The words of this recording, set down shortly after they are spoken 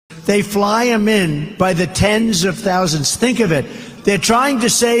They fly them in by the tens of thousands. Think of it. They're trying to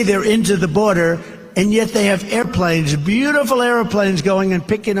say they're into the border, and yet they have airplanes, beautiful airplanes, going and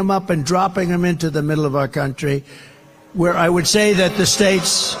picking them up and dropping them into the middle of our country, where I would say that the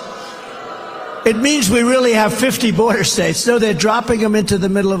states, it means we really have 50 border states. No, they're dropping them into the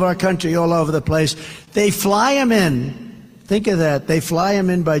middle of our country all over the place. They fly them in. Think of that. They fly them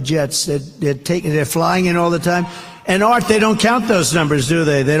in by jets. They're flying in all the time. And Art, they don't count those numbers, do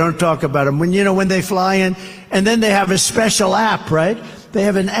they? They don't talk about them. When they fly in, and then they have a special app, right? They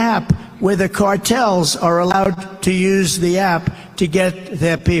have an app where the cartels are allowed to use the app to get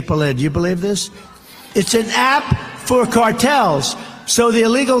their people in. Do you believe this? It's an app for cartels. So the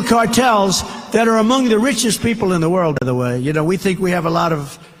illegal cartels that are among the richest people in the world, by the way, we think we have a lot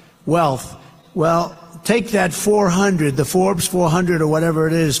of wealth. Well, take that 400, the Forbes 400 or whatever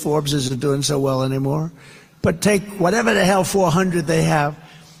it is. Forbes isn't doing so well anymore. But take whatever the hell 400 they have.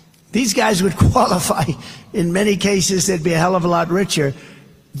 These guys would qualify. In many cases, they'd be a hell of a lot richer.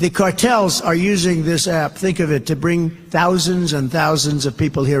 The cartels are using this app, think of it, to bring thousands and thousands of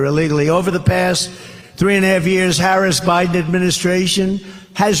people here illegally. Over the past 3.5 years, Harris-Biden administration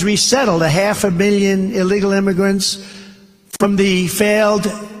has resettled 500,000 illegal immigrants from the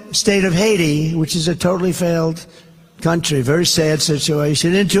failed state of Haiti, which is a totally failed country, very sad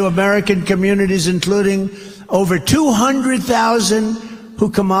situation, into American communities, including over 200,000 who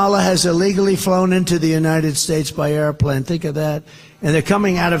Kamala has illegally flown into the United States by airplane. Think of that. And they're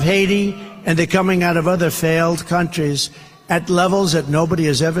coming out of Haiti, and they're coming out of other failed countries at levels that nobody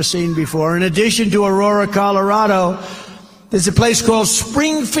has ever seen before. In addition to Aurora, Colorado, there's a place called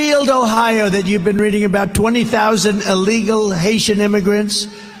Springfield, Ohio, that you've been reading about. 20,000 illegal Haitian immigrants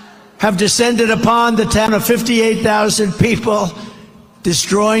have descended upon the town of 58,000 people,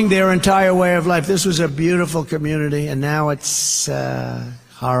 destroying their entire way of life. This was a beautiful community, and now it's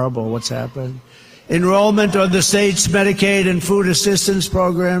horrible what's happened. Enrollment on the state's Medicaid and food assistance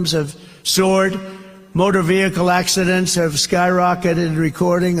programs have soared. Motor vehicle accidents have skyrocketed.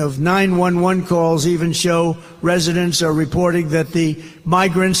 Recording of 911 calls even show residents are reporting that the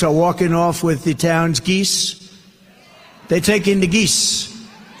migrants are walking off with the town's geese. They take in the geese.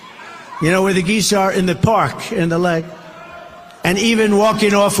 You know where the geese are? In the park, in the lake. And even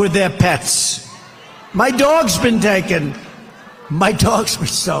walking off with their pets. My dog's been taken. My dog's been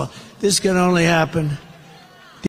stolen. This can only happen